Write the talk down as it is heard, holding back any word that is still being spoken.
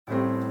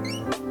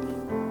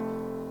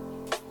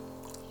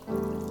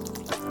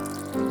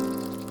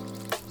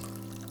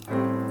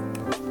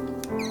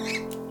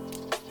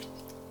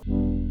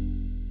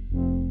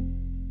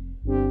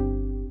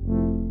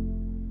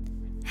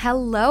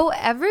Hello,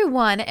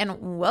 everyone,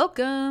 and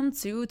welcome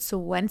to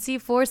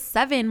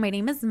 24/7. My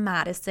name is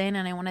Madison,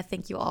 and I want to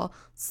thank you all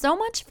so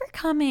much for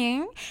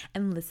coming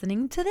and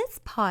listening to this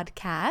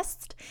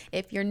podcast.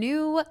 If you're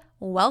new,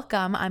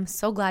 welcome. I'm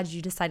so glad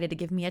you decided to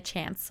give me a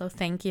chance, so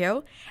thank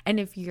you. And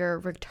if you're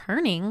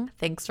returning,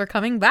 thanks for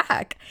coming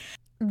back.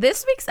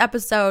 This week's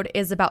episode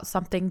is about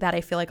something that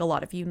I feel like a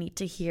lot of you need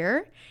to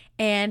hear,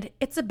 and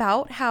it's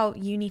about how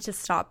you need to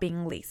stop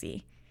being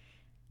lazy.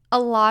 A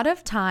lot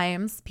of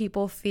times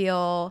people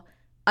feel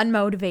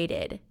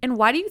unmotivated. And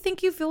why do you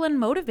think you feel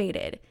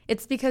unmotivated?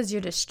 It's because you're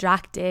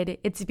distracted.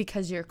 It's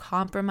because you're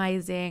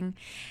compromising.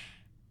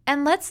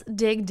 And let's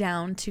dig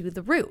down to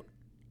the root.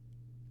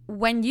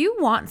 When you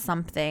want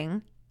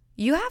something,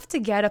 you have to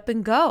get up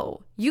and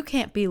go. You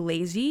can't be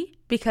lazy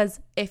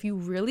because if you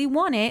really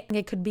want it,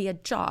 it could be a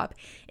job.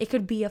 It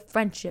could be a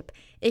friendship.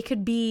 It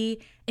could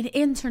be an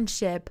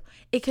internship.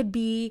 It could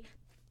be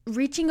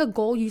reaching a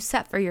goal you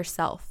set for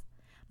yourself.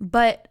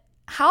 But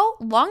how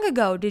long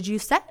ago did you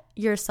set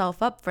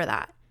yourself up for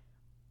that?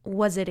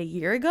 Was it a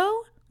year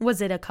ago?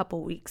 Was it a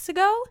couple weeks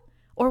ago?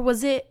 Or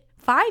was it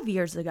 5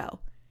 years ago?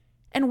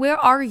 And where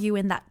are you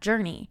in that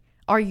journey?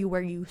 Are you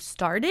where you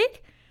started?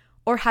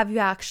 Or have you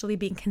actually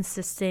been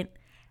consistent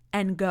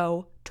and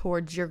go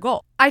towards your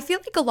goal? I feel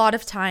like a lot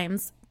of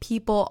times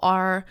people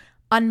are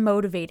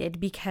unmotivated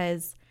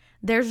because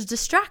there's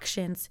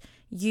distractions.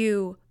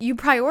 You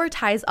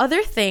prioritize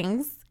other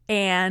things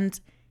and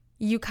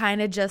you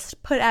kind of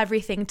just put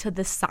everything to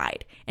the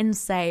side and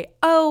say,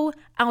 oh,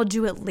 I'll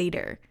do it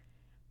later.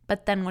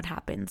 But then what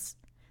happens?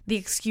 The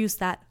excuse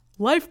that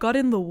life got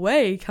in the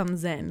way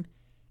comes in.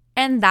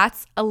 And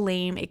that's a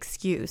lame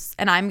excuse.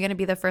 And I'm going to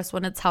be the first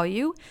one to tell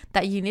you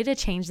that you need to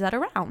change that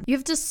around. You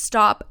have to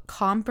stop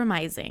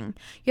compromising.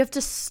 You have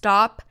to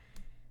stop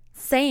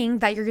saying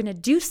that you're going to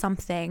do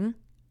something,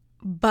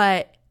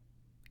 but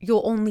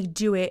you'll only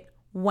do it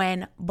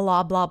when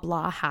blah, blah,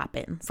 blah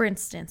happens. For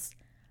instance,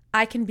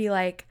 I can be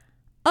like,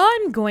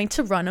 I'm going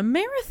to run a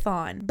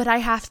marathon, but I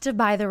have to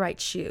buy the right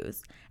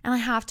shoes and I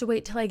have to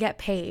wait till I get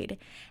paid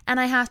and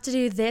I have to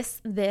do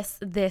this,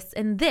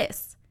 and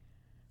this.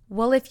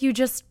 Well, if you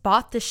just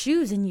bought the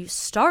shoes and you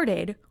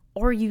started,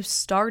 or you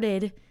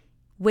started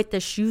with the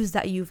shoes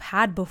that you've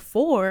had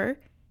before,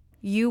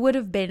 you would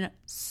have been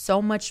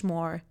so much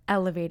more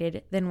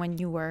elevated than when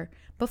you were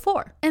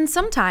before. And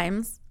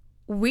sometimes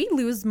we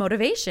lose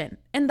motivation,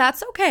 and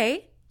that's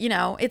okay. You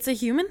know, it's a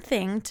human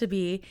thing to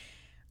be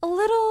a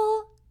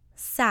little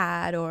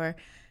sad or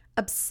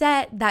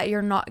upset that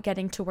you're not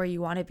getting to where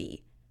you want to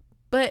be.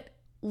 But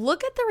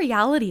look at the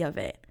reality of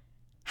it.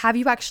 Have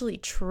you actually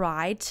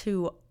tried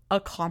to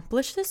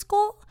accomplish this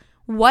goal?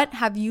 What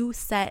have you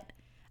set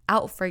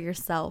out for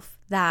yourself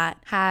that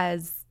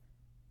has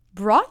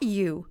brought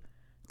you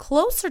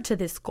closer to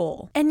this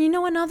goal? And you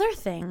know, another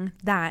thing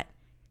that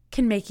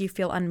can make you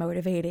feel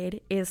unmotivated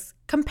is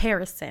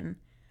comparison.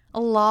 A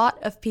lot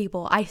of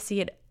people, I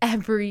see it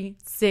every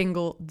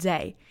single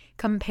day,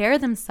 compare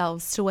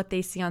themselves to what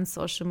they see on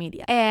social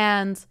media.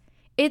 And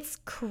it's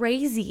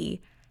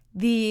crazy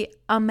the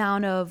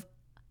amount of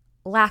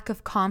lack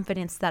of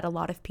confidence that a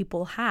lot of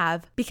people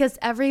have because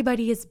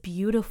everybody is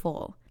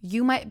beautiful.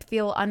 You might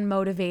feel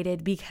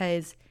unmotivated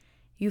because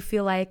you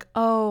feel like,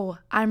 oh,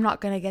 I'm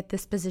not going to get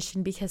this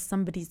position because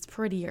somebody's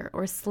prettier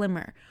or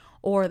slimmer,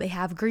 or they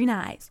have green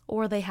eyes,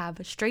 or they have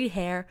straight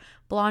hair,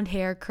 blonde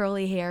hair,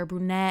 curly hair,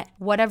 brunette,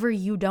 whatever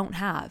you don't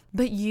have.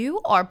 But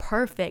you are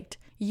perfect.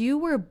 You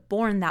were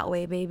born that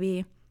way,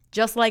 baby.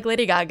 Just like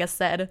Lady Gaga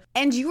said.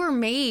 And you were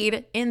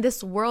made in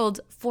this world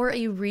for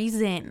a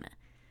reason.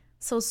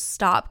 So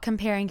stop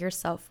comparing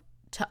yourself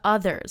to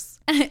others.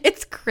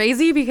 It's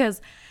crazy because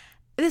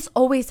this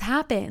always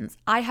happens.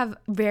 I have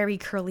very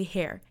curly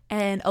hair,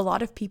 and a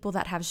lot of people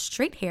that have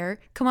straight hair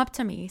come up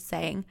to me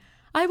saying,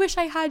 I wish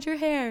I had your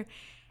hair.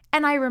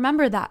 And I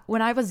remember that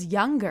when I was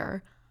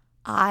younger,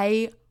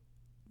 I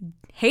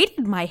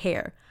hated my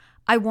hair.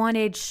 I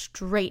wanted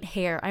straight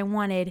hair. I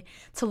wanted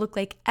to look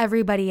like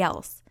everybody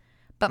else.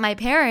 But my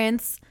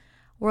parents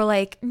were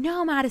like,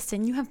 no,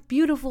 Madison, you have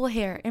beautiful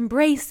hair.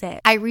 Embrace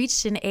it. I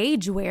reached an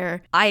age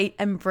where I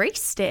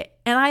embraced it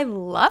and I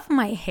love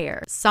my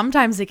hair.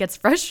 Sometimes it gets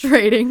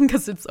frustrating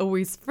because it's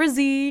always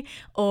frizzy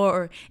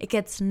or it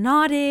gets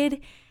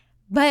knotted,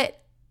 but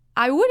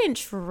I wouldn't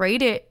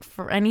trade it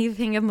for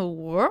anything in the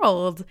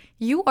world.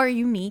 You are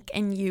unique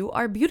and you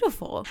are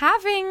beautiful.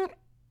 Having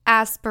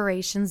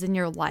aspirations in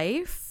your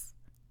life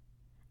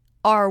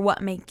are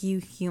what make you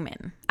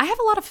human. I have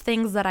a lot of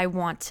things that I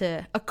want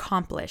to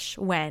accomplish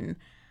when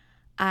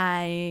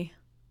I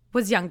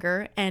was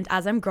younger, and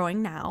as I'm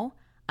growing now,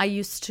 I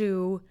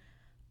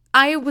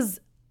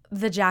was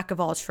the jack of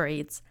all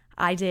trades.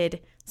 I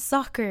did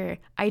soccer,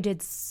 I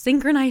did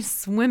synchronized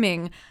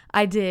swimming,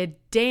 I did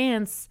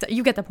dance.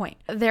 You get the point.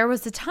 There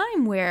was a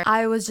time where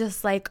I was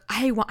just like,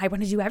 I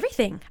want to do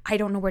everything. I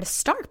don't know where to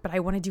start, but I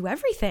want to do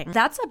everything.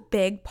 That's a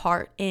big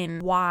part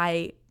in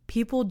why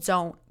people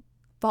don't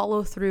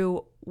follow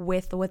through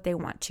with what they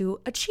want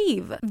to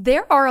achieve.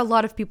 There are a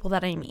lot of people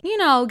that I meet. You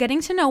know, getting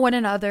to know one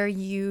another,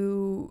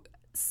 you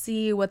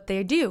see what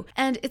they do.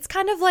 And it's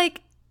kind of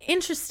like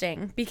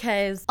interesting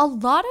because a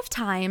lot of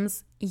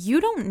times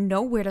you don't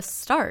know where to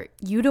start.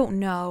 You don't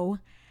know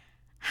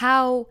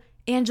how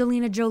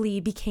Angelina Jolie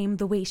became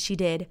the way she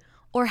did,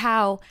 or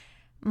how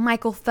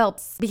Michael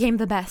Phelps became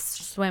the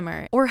best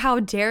swimmer, or how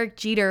Derek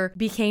Jeter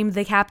became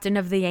the captain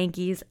of the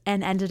Yankees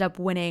and ended up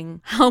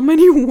winning how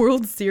many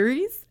World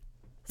Series?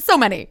 So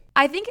many.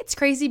 I think it's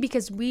crazy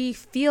because we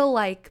feel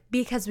like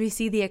because we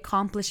see the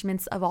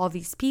accomplishments of all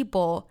these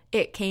people,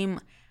 it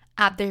came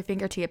at their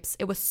fingertips.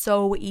 It was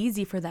so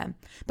easy for them.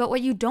 But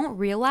what you don't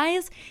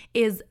realize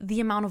is the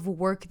amount of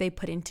work they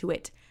put into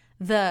it,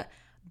 the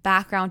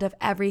background of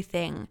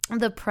everything,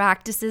 the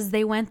practices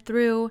they went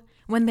through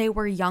when they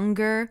were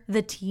younger,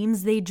 the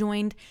teams they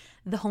joined,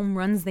 the home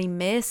runs they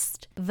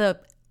missed, the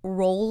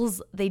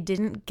roles they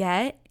didn't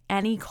get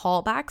any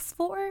callbacks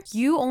for.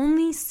 You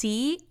only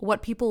see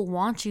what people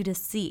want you to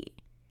see.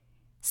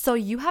 So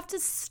you have to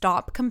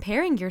stop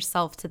comparing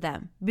yourself to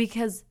them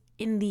because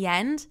in the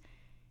end,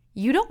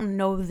 you don't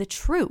know the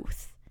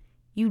truth.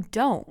 You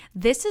don't.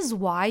 This is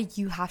why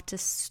you have to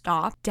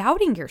stop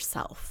doubting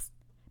yourself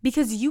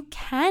because you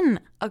can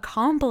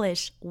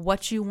accomplish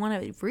what you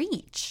want to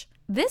reach.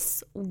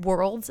 This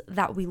world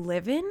that we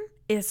live in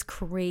is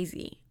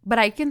crazy, but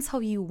I can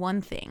tell you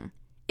one thing.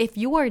 If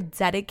you are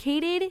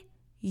dedicated,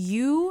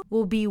 you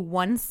will be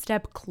one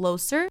step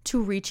closer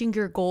to reaching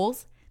your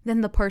goals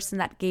than the person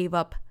that gave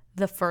up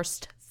the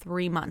first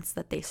 3 months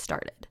that they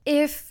started.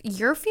 If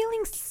you're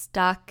feeling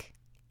stuck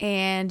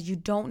and you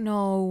don't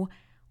know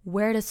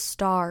where to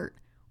start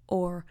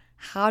or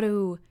how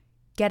to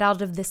get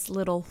out of this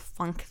little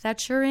funk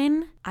that you're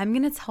in, I'm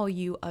going to tell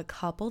you a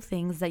couple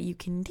things that you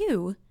can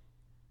do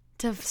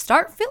to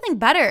start feeling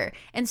better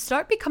and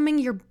start becoming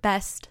your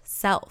best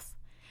self.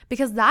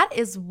 Because that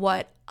is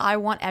what I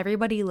want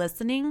everybody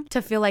listening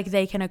to feel like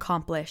they can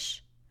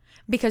accomplish.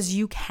 Because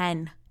you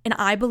can. And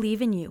I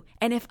believe in you.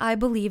 And if I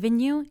believe in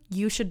you,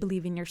 you should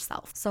believe in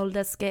yourself. So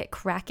let's get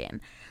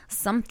cracking.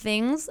 Some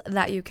things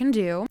that you can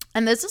do.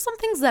 And this is some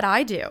things that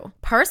I do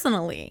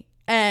personally.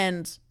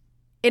 And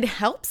it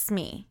helps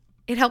me.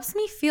 It helps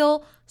me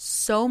feel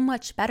so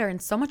much better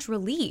and so much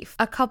relief.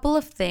 A couple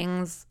of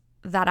things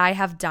that I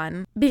have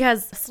done,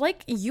 because it's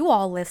like you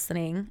all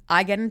listening,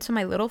 I get into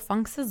my little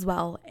funks as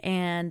well.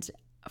 And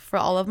for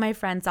all of my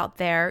friends out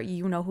there,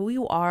 you know who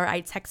you are.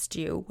 I text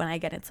you when I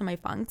get into my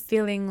funks,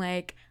 feeling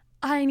like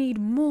I need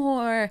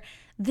more.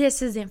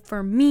 This isn't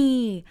for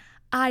me.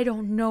 I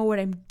don't know what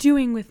I'm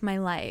doing with my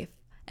life.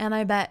 And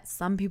I bet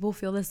some people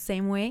feel the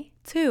same way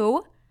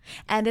too.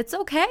 And it's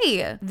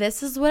okay.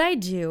 This is what I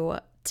do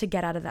to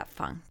get out of that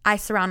funk. I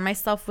surround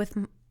myself with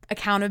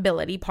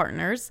accountability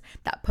partners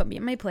that put me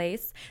in my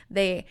place.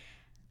 They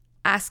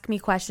ask me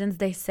questions.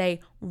 They say,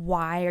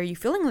 why are you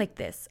feeling like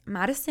this?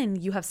 Madison,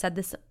 you have said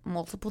this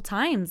multiple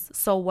times.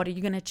 So what are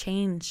you going to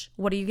change?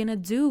 What are you going to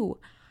do?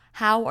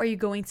 How are you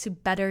going to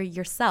better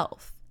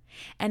yourself?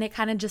 And it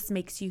kind of just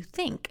makes you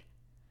think.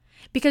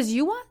 Because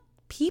you want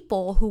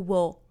people who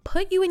will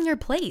put you in your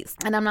place.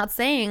 And I'm not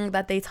saying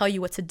that they tell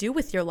you what to do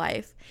with your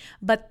life,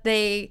 but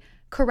they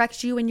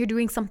correct you when you're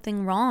doing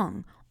something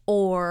wrong,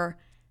 or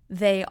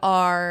they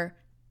are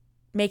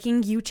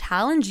making you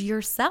challenge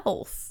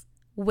yourself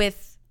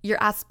with your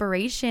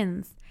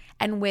aspirations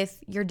and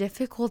with your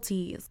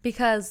difficulties.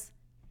 Because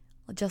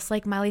just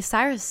like Miley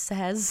Cyrus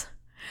says,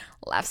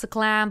 laugh's a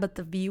clown, but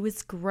the view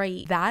is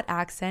great. That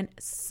accent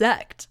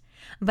sucked,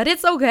 but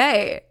it's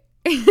okay.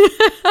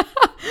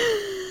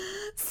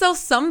 So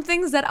some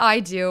things that I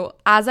do,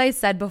 as I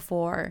said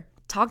before,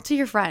 talk to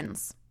your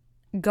friends.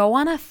 Go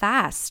on a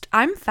fast.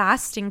 I'm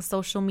fasting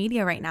social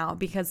media right now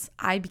because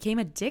I became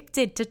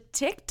addicted to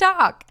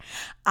TikTok.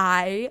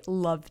 I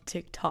love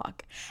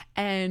TikTok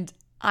and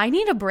I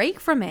need a break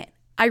from it.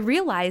 I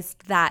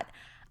realized that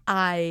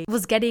I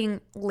was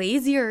getting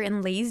lazier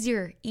and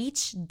lazier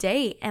each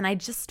day, and I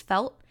just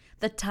felt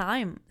the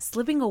time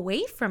slipping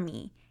away from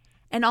me.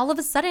 And all of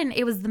a sudden,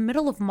 it was the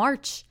middle of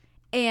March,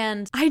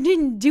 and I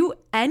didn't do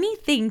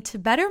anything to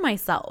better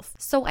myself.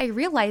 So I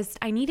realized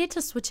I needed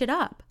to switch it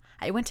up.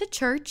 I went to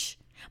church.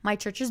 My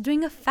church is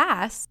doing a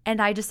fast,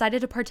 and I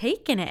decided to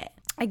partake in it.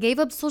 I gave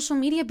up social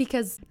media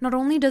because not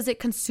only does it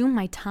consume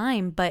my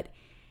time, but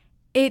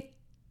it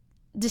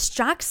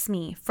distracts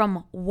me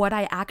from what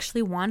I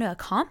actually want to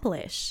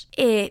accomplish.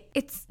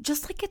 It's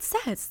just like it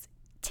says,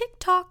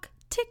 TikTok,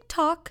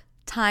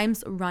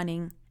 time's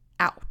running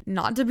out.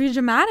 Not to be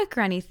dramatic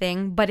or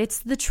anything, but it's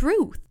the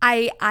truth.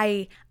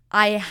 I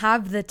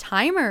have the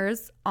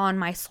timers on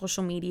my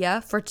social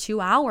media for 2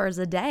 hours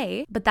a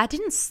day, but that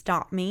didn't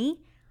stop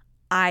me.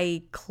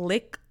 I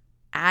click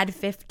add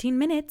 15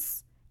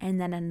 minutes and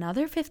then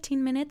another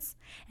 15 minutes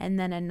and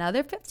then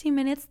another 15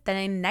 minutes.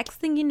 Then next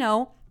thing you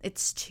know,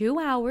 it's 2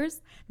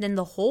 hours. Then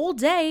the whole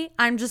day,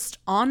 I'm just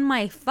on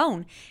my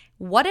phone.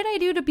 What did I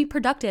do to be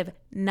productive?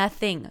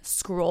 Nothing.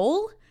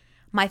 Scroll.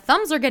 My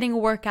thumbs are getting a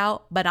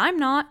workout, but I'm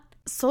not.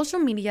 Social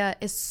media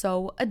is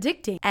so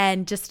addicting,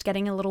 and just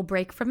getting a little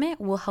break from it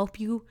will help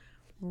you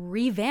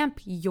revamp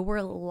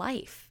your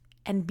life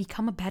and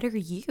become a better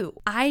you.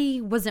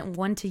 I wasn't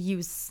one to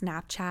use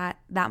Snapchat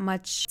that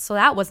much, so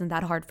that wasn't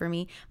that hard for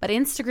me. But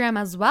Instagram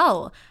as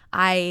well.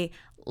 I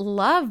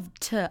love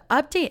to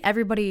update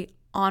everybody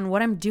on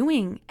what I'm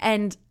doing,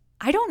 and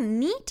I don't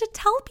need to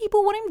tell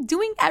people what I'm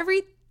doing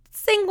every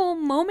single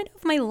moment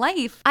of my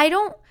life. I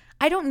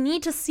don't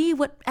need to see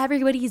what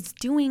everybody's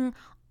doing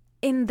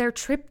in their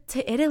trip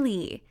to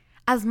Italy.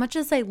 As much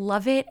as I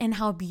love it and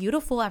how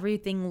beautiful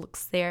everything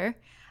looks there,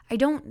 I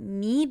don't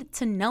need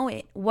to know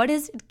it. What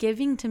is it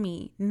giving to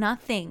me?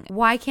 Nothing.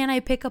 Why can't I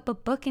pick up a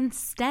book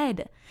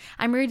instead?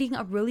 I'm reading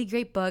a really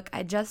great book.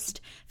 I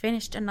just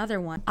finished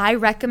another one. I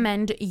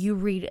recommend you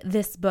read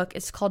this book.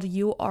 It's called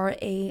You Are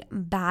a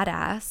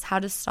Badass: How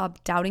to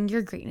Stop Doubting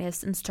Your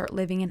Greatness and Start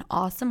Living an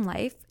Awesome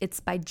Life. It's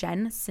by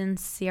Jen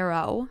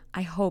Sincero.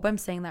 I hope I'm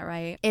saying that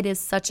right. It is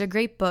such a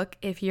great book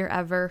if you're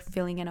ever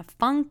feeling in a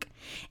funk,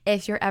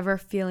 if you're ever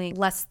feeling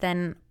less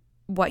than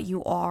what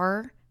you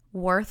are,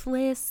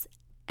 worthless,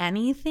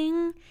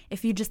 anything.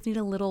 If you just need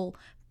a little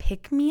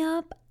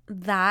pick-me-up,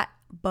 that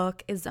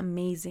book is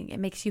amazing. It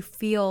makes you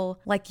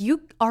feel like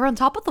you are on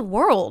top of the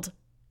world.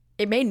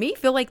 It made me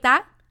feel like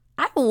that.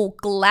 I will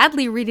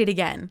gladly read it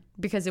again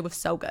because it was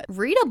so good.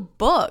 Read a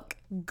book.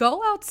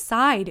 Go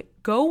outside.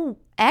 Go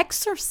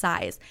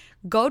exercise.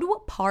 Go to a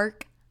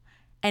park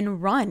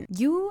and run.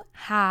 You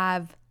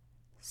have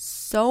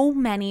so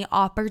many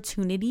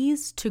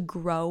opportunities to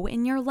grow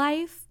in your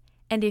life,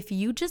 and if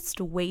you just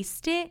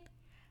waste it,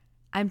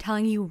 I'm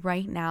telling you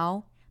right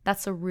now,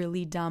 that's a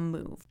really dumb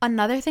move.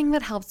 Another thing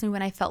that helps me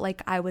when I felt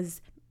like I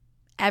was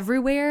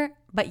everywhere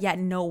but yet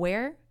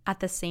nowhere at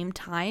the same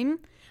time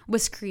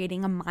was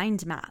creating a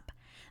mind map.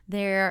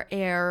 There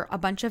are a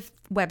bunch of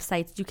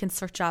websites you can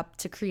search up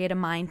to create a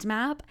mind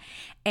map,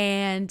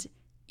 and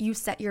you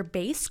set your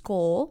base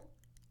goal,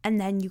 and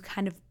then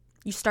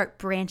you start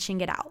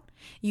branching it out.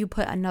 You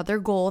put another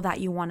goal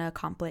that you want to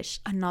accomplish,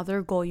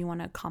 another goal you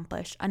want to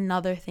accomplish,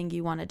 another thing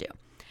you want to do.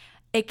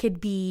 It could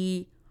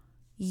be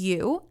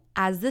you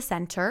as the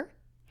center,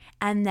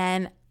 and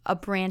then a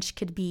branch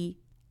could be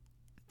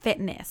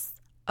fitness.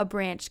 A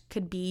branch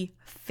could be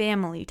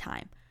family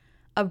time.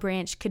 A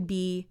branch could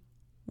be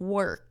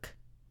work.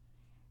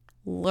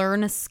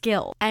 Learn a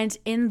skill. And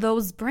in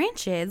those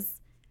branches,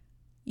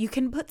 you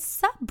can put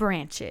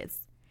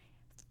sub-branches.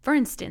 For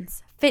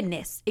instance,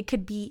 fitness. It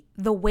could be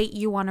the weight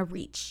you want to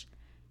reach,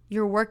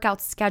 your workout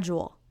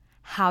schedule,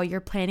 how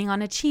you're planning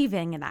on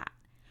achieving that,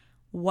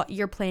 what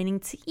you're planning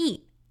to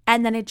eat.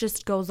 And then it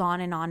just goes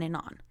on and on and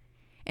on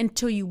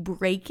until you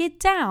break it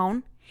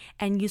down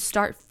and you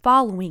start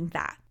following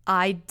that.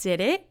 I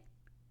did it.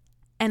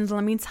 And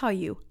let me tell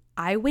you,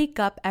 I wake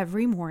up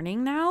every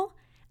morning now.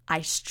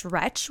 I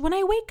stretch when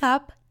I wake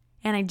up,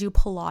 and I do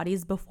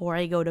Pilates before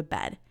I go to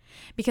bed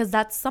because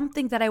that's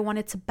something that I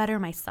wanted to better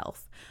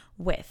myself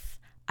with.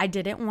 I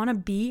didn't want to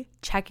be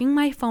checking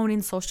my phone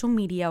in social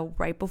media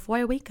right before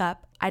I wake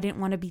up. I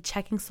didn't want to be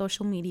checking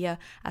social media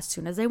as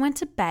soon as I went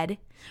to bed,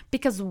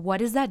 because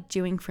what is that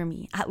doing for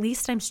me? At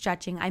least I'm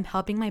stretching. I'm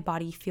helping my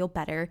body feel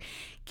better,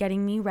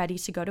 getting me ready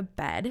to go to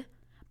bed.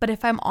 But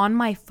if I'm on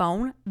my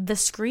phone, the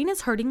screen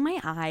is hurting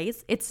my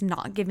eyes. It's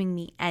not giving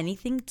me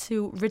anything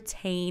to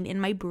retain in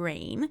my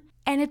brain,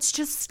 and it's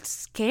just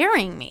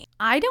scaring me.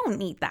 I don't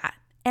need that.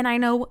 And I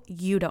know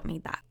you don't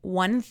need that.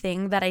 One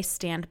thing that I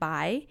stand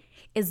by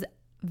is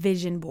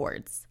vision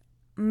boards.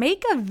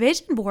 Make a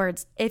vision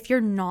boards. If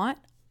you're not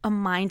a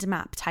mind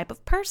map type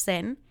of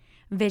person,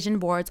 vision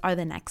boards are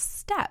the next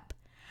step.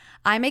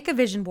 I make a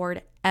vision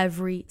board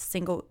every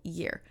single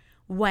year.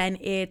 When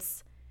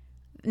it's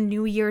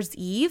New Year's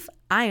Eve,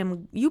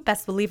 you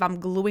best believe I'm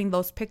gluing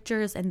those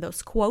pictures and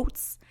those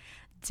quotes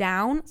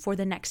down for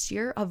the next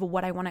year of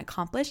what I want to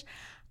accomplish.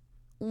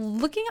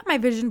 Looking at my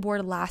vision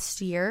board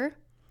last year,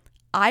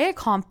 I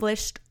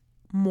accomplished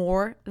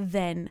more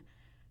than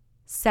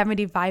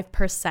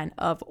 75%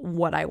 of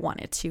what I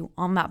wanted to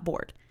on that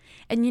board.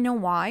 And you know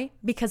why?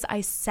 Because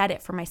I set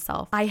it for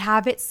myself. I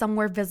have it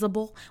somewhere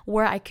visible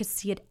where I could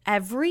see it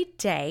every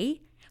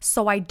day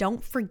so I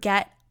don't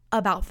forget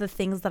about the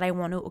things that I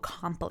want to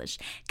accomplish.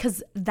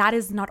 Because that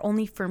is not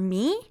only for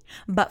me,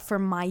 but for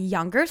my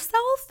younger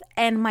self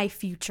and my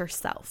future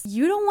self.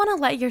 You don't want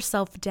to let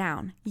yourself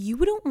down. You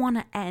don't want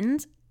to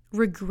end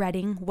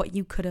regretting what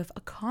you could have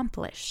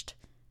accomplished,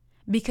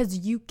 because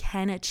you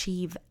can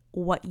achieve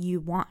what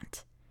you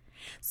want.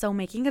 So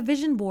making a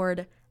vision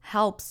board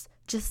helps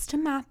just to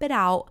map it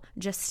out,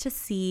 just to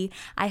see.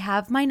 I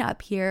have mine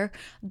up here.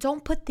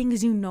 Don't put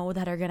things you know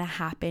that are going to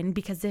happen,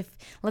 because if,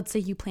 let's say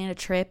you plan a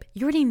trip,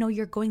 you already know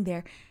you're going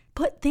there.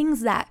 Put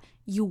things that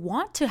you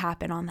want to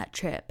happen on that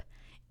trip.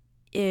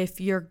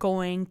 If you're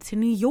going to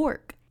New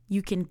York,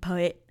 you can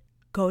put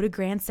go to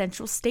Grand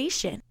Central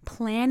Station.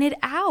 Plan it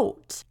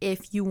out.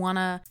 If you want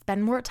to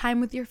spend more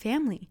time with your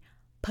family,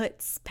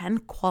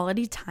 spend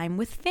quality time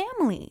with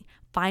family.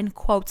 Find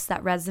quotes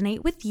that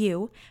resonate with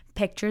you,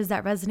 pictures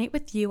that resonate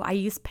with you. I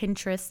use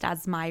Pinterest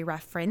as my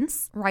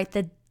reference. Write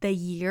the the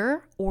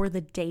year or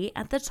the date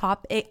at the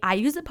top. I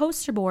use a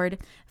poster board.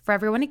 For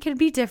everyone, it could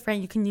be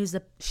different. You can use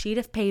a sheet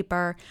of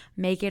paper,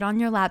 make it on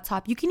your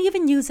laptop. You can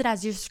even use it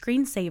as your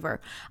screensaver.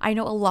 I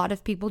know a lot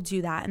of people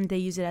do that and they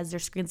use it as their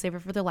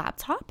screensaver for their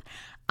laptop.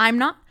 I'm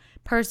not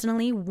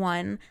personally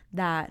one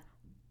that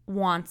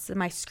wants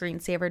my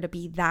screensaver to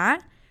be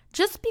that,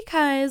 just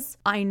because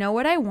I know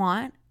what I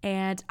want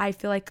and I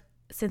feel like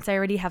since I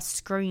already have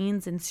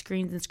screens,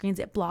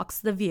 it blocks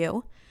the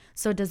view.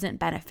 So it doesn't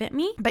benefit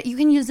me. But you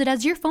can use it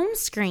as your phone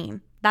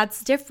screen.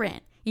 That's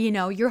different.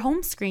 Your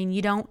home screen,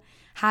 you don't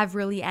have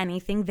really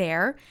anything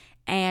there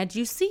and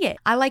you see it.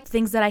 I like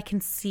things that I can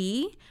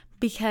see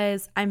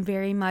because I'm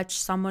very much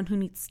someone who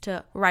needs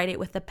to write it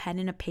with a pen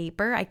and a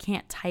paper. I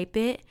can't type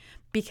it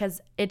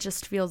because it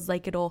just feels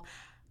like it'll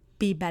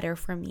be better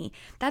for me.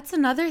 That's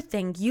another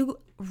thing. You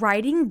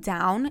writing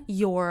down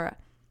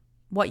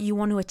what you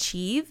want to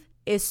achieve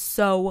is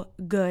so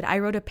good. I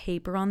wrote a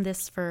paper on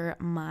this for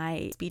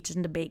my speech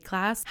and debate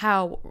class,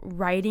 how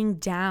writing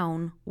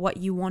down what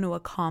you want to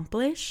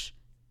accomplish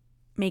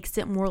makes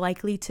it more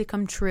likely to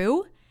come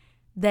true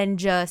than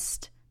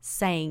just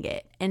saying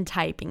it and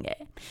typing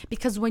it.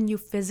 Because when you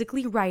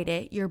physically write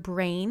it, your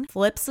brain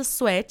flips a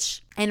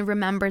switch and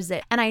remembers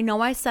it. And I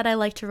know I said I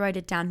like to write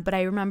it down, but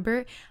I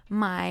remember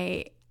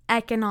my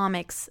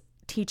economics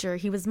teacher.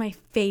 He was my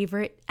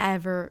favorite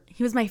ever.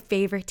 He was my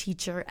favorite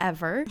teacher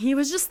ever. He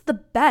was just the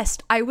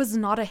best. I was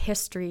not a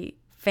history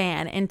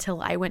fan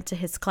until I went to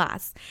his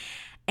class.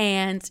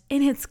 And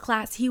in his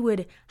class, he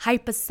would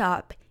hype us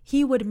up.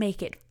 He would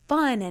make it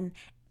fun and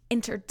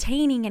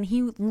entertaining, and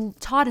he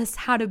taught us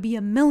how to be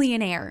a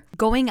millionaire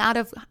going out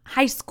of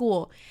high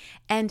school.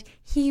 And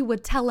he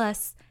would tell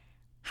us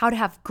how to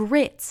have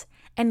grit.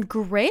 And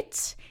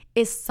grit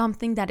is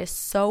something that is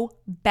so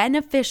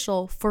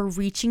beneficial for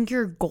reaching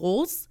your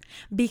goals,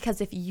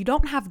 because if you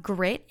don't have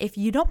grit, if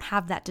you don't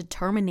have that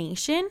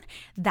determination,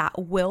 that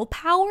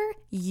willpower,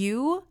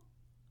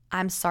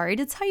 I'm sorry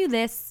to tell you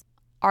this,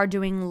 are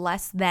doing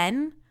less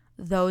than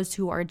those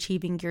who are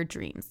achieving your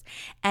dreams.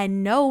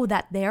 And know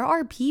that there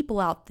are people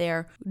out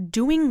there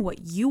doing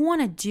what you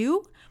want to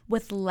do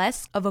with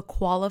less of a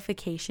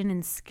qualification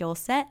and skill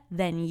set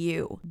than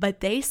you, but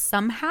they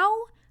somehow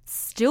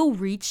still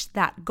reach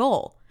that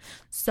goal.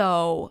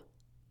 So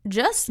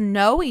just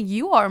know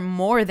you are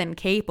more than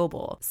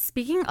capable.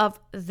 Speaking of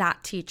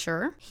that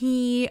teacher,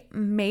 he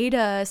made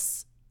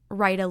us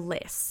write a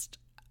list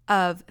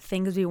of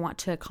things we want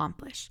to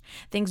accomplish.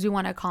 Things we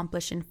want to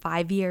accomplish in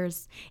 5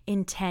 years,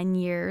 in 10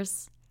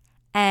 years.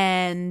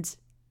 And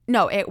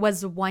no, it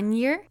was 1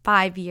 year,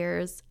 5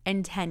 years,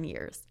 and 10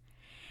 years.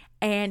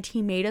 And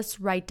he made us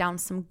write down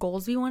some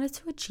goals we wanted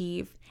to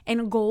achieve,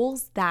 and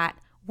goals that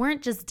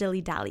weren't just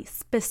dilly-dally,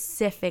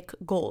 specific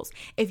goals.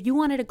 If you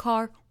wanted a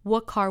car,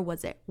 what car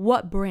was it?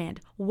 What brand?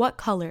 What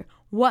color?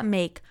 What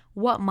make?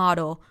 What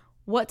model?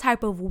 What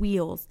type of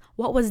wheels?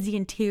 What was the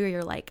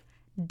interior like?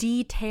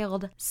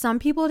 Detailed. Some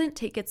people didn't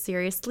take it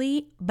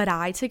seriously, but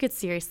I took it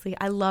seriously.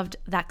 I loved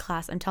that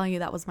class. I'm telling you,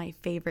 that was my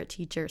favorite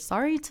teacher.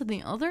 Sorry to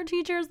the other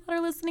teachers that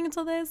are listening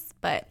to this,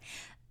 but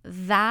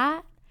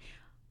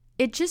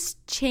it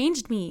just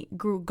changed me.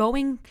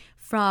 Going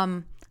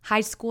from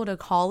high school to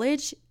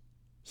college,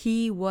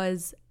 he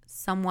was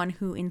someone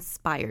who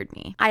inspired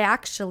me. I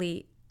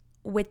actually,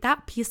 with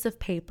that piece of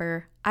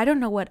paper, I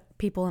don't know what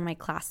people in my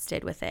class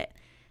did with it,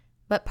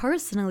 but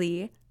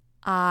personally,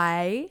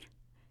 I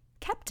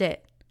kept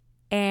it.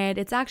 And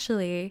it's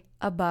actually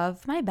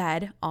above my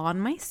bed on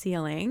my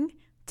ceiling,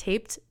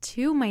 taped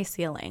to my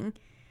ceiling,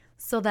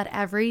 so that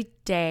every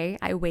day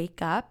I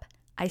wake up,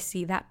 I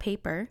see that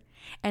paper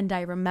and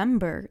I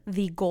remember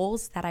the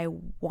goals that I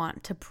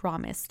want to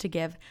promise to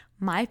give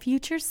my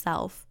future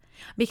self,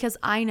 because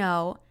I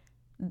know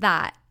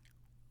that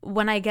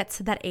when I get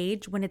to that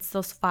age, when it's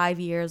those 5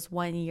 years,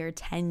 1 year,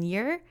 10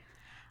 year,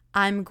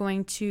 I'm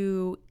going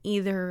to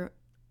either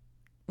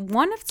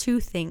one of two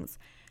things: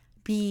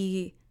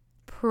 be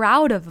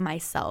proud of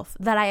myself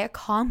that I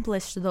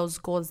accomplished those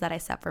goals that I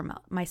set for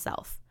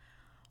myself,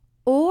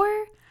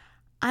 or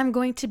I'm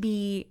going to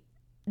be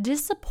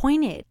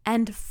disappointed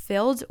and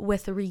filled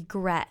with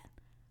regret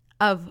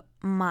of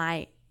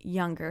my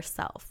younger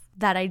self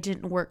that I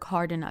didn't work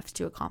hard enough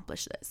to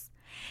accomplish this.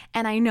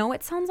 And I know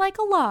it sounds like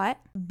a lot,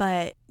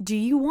 but do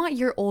you want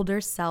your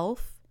older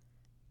self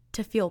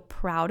to feel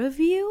proud of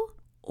you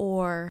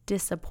or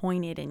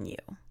disappointed in you?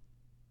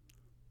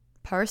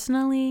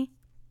 Personally,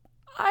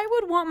 I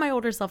would want my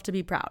older self to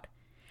be proud.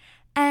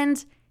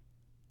 And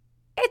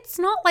it's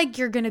not like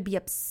you're going to be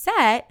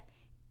upset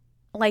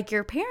like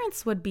your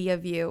parents would be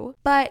of you,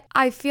 but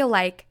I feel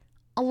like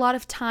a lot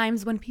of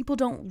times when people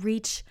don't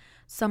reach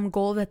some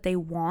goal that they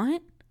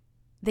want,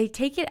 they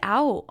take it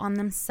out on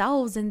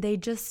themselves and they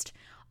just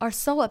are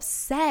so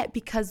upset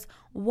because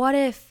what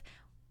if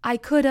I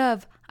could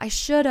have, I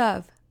should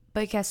have,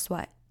 but guess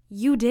what?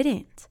 You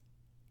didn't.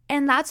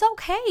 And that's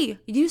okay.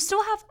 You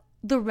still have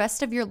the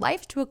rest of your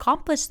life to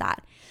accomplish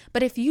that.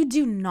 But if you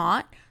do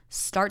not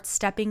start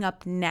stepping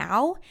up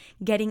now,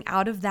 getting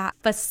out of that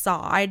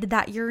facade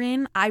that you're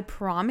in, I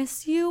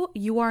promise you,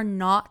 you are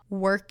not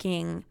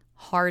working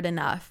hard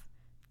enough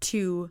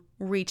to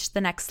reach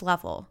the next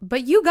level.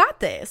 But you got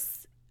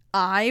this.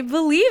 I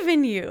believe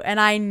in you, and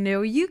I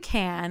know you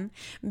can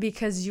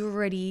because you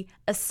already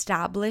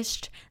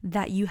established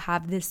that you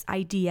have this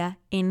idea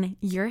in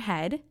your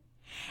head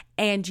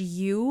and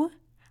you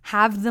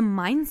have the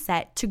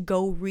mindset to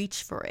go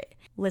reach for it.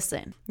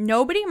 Listen,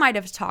 nobody might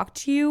have talked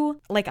to you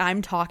like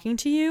I'm talking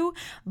to you,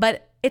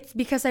 but it's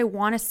because I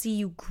want to see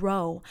you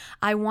grow.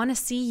 I want to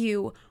see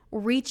you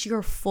reach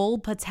your full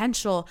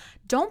potential.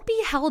 Don't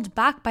be held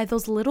back by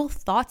those little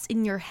thoughts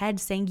in your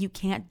head saying you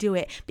can't do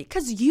it,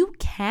 because you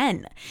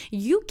can.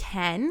 You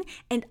can,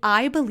 and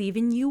I believe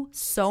in you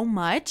so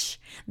much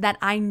that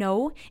I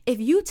know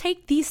if you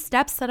take these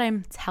steps that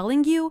I'm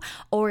telling you,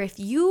 or if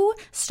you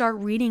start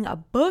reading a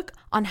book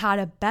on how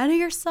to better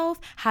yourself,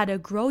 how to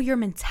grow your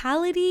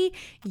mentality,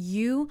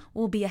 you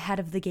will be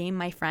ahead of the game,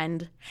 my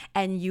friend,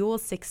 and you will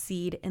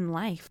succeed in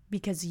life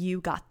because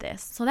you got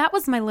this. So that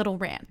was my little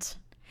rant.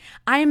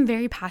 I am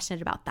very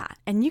passionate about that,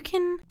 and you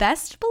can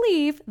best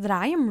believe that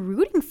I am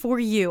rooting for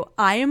you.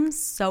 I am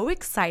so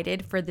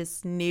excited for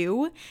this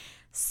new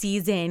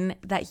season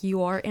that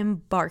you are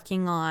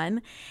embarking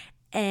on,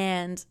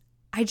 and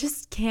I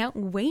just can't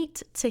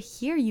wait to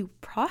hear you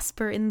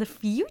prosper in the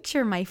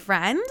future, my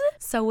friend.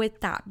 So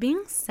with that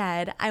being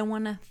said, I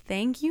want to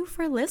thank you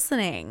for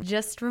listening.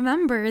 Just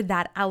remember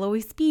that I'll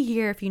always be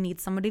here if you need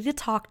somebody to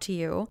talk to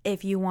you,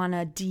 if you want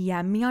to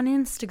DM me on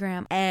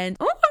Instagram, and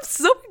I'm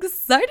so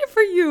excited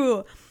for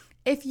you.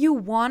 If you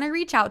want to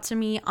reach out to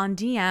me on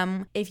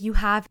DM, if you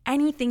have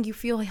anything you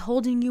feel like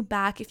holding you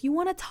back, if you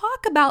want to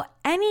talk about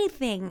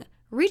anything,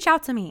 reach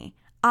out to me.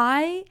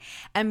 I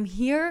am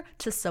here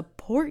to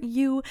support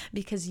you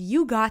because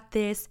you got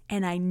this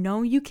and I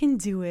know you can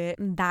do it.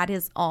 That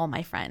is all,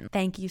 my friend.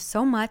 Thank you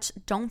so much.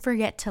 Don't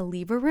forget to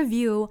leave a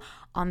review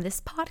on this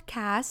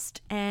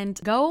podcast and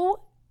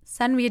go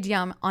send me a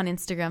DM on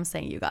Instagram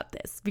saying you got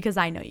this, because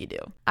I know you do.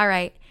 All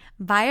right.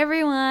 Bye,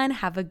 everyone.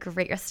 Have a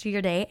great rest of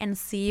your day and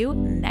see you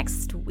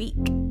next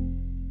week.